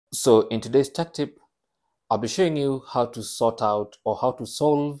So in today's tech tip, I'll be showing you how to sort out or how to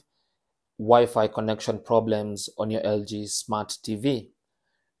solve Wi-Fi connection problems on your LG Smart TV.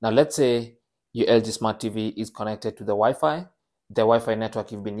 Now let's say your LG Smart TV is connected to the Wi-Fi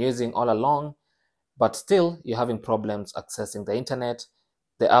network you've been using all along, but still you're having problems accessing the internet,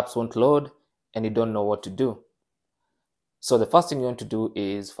 the apps won't load, and you don't know what to do. So the first thing you want to do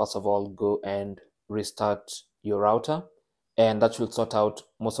is, first of all, go and restart your router, and that should sort out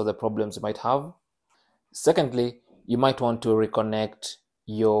most of the problems you might have. Secondly, you might want to reconnect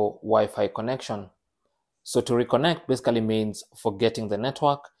your Wi-Fi connection. So to reconnect basically means forgetting the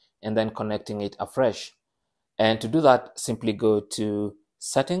network and then connecting it afresh. And to do that, simply go to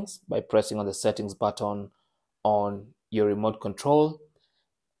settings by pressing on the settings button on your remote control,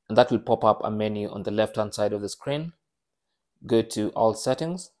 and that will pop up a menu on the left hand side of the screen. Go to all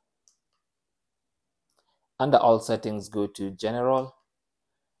settings. Under all settings, go to general.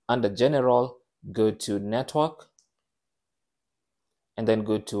 Under general, go to network, and then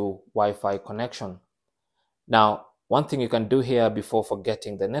go to Wi-Fi connection. Now, one thing you can do here before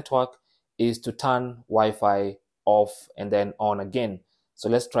forgetting the network is to turn Wi-Fi off and then on again. So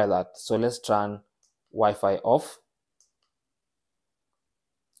let's try that. So let's turn Wi-Fi off.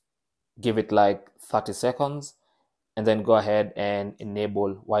 Give it like 30 seconds and then go ahead and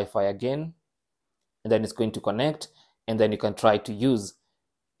enable Wi-Fi again. And then it's going to connect and then you can try to use.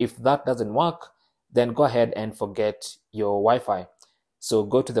 If that doesn't work, then go ahead and forget your Wi-Fi. So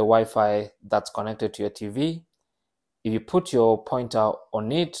go to the Wi-Fi that's connected to your TV. If you put your pointer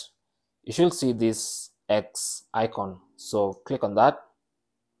on it, you should see this X icon. So click on that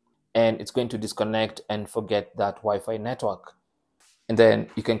and it's going to disconnect and forget that Wi-Fi network. And then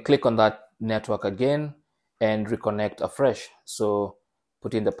you can click on that network again and reconnect afresh. So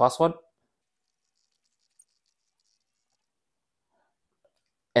put in the password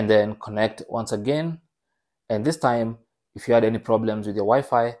and then connect once again. And this time, if you had any problems with your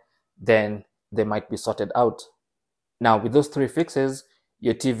Wi-Fi, then they might be sorted out. Now, with those three fixes,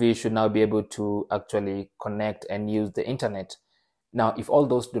 your TV should now be able to actually connect and use the internet. Now, if all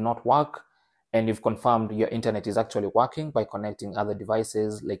those do not work, and you've confirmed your internet is actually working by connecting other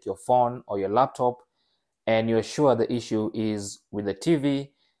devices like your phone or your laptop, and you're sure the issue is with the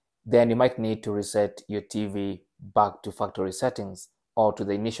TV, then you might need to reset your TV back to factory settings or to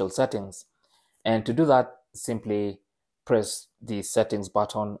the initial settings. And to do that, simply press the settings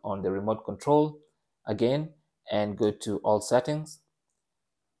button on the remote control again and go to all settings.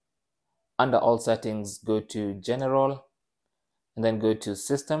 Under all settings, go to general and then go to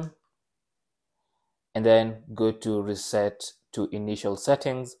system and then go to reset to initial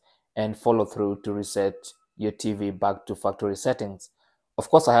settings and follow through to reset your TV back to factory settings. Of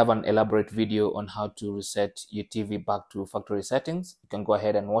course, I have an elaborate video on how to reset your TV back to factory settings. You can go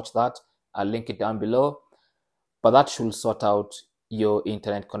ahead and watch that. I'll link it down below. But that should sort out your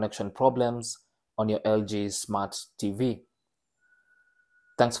internet connection problems on your LG Smart TV.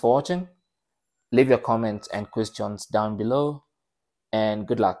 Thanks for watching. Leave your comments and questions down below, and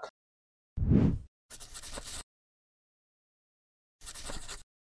good luck.